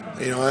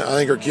I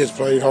think our kids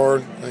played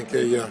hard. I think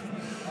they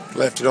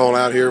left it all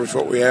out here with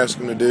what we asked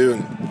them to do.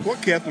 And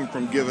what kept them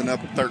from giving up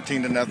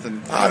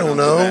 13-0? I don't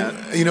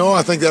know.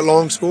 I think that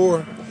long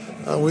score,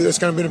 that's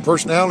kind of been a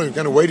personality. We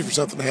kind of waited for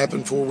something to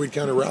happen before we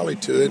kind of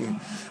rallied to it. And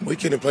we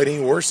couldn't have played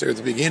any worse there at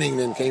the beginning,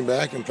 then came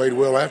back and played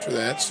well after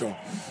that. So,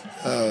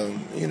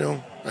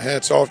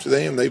 hats off to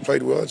them. They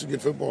played well. It's a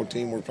good football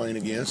team we're playing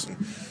against. And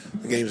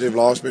the games they've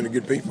lost been to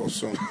good people.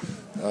 So,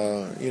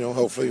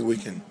 hopefully we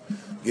can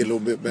get a little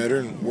bit better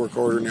and work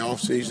harder in the off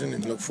season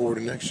and look forward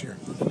to next year.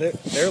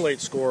 Their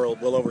late score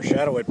will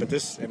overshadow it, but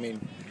that's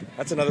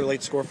another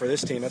late score for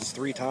this team. That's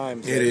 3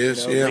 times. It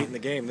is, yeah. Late in the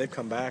game, they've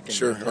come back. And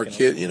sure, our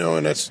kid,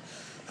 and that's,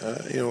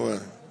 an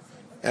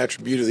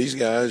attribute of these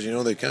guys.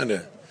 They kind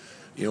of,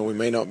 we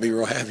may not be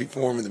real happy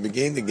for them at the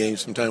beginning of the game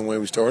sometime when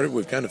we started.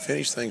 We've kind of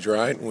finished things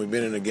right, and we've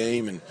been in a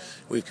game, and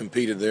we've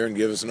competed there and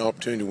give us an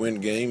opportunity to win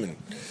the game, and,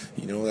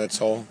 that's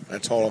all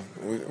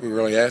we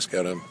really ask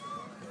out of them.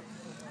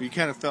 You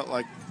kind of felt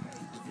like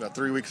about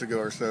 3 weeks ago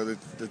or so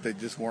that they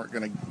just weren't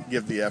going to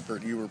give the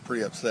effort. You were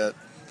pretty upset.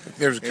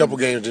 There's a couple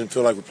games that didn't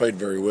feel like we played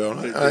very well.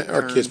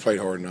 Our kids played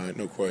hard tonight,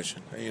 no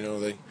question.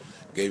 They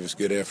gave us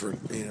good effort,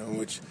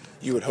 which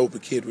you would hope a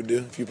kid would do.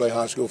 If you play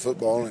high school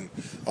football and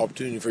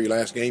opportunity for your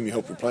last game, you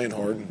hope you're playing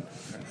hard. And,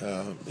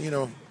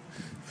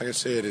 like I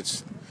said,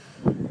 it's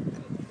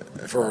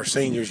for our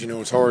seniors,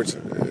 it's hard.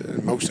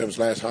 Most of us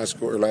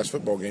last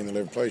football game they'll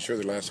ever play, sure,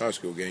 their last high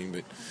school game,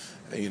 but,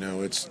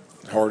 it's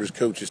hard as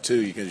coaches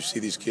too, because you see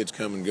these kids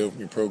come and go from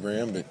your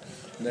program, but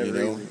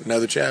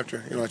another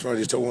chapter. That's what I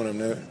just told one of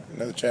them.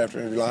 Another chapter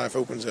in your life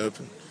opens up,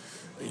 and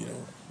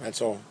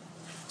that's all.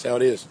 That's how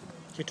it is.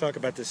 Can you talk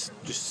about this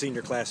just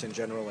senior class in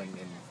general and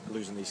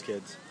losing these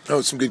kids?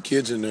 Oh, some good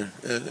kids in there,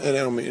 and I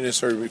don't mean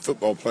necessarily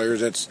football players.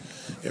 That's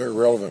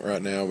irrelevant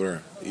right now,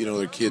 but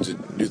they're kids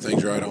that do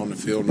things right on the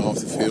field and off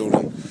the field,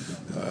 and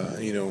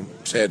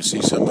sad to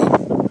see some of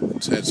them.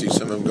 Sad to see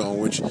some of them gone,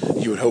 which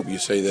you would hope you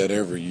say that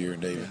every year,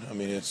 David.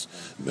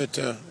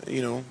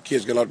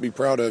 Kids got a lot to be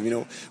proud of.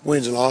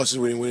 Wins and losses,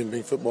 we didn't win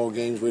big football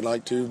games we'd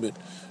like to, but,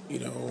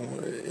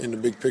 in the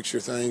big picture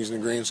of things, in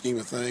the grand scheme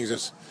of things,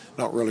 that's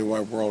not really why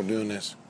we're all doing this.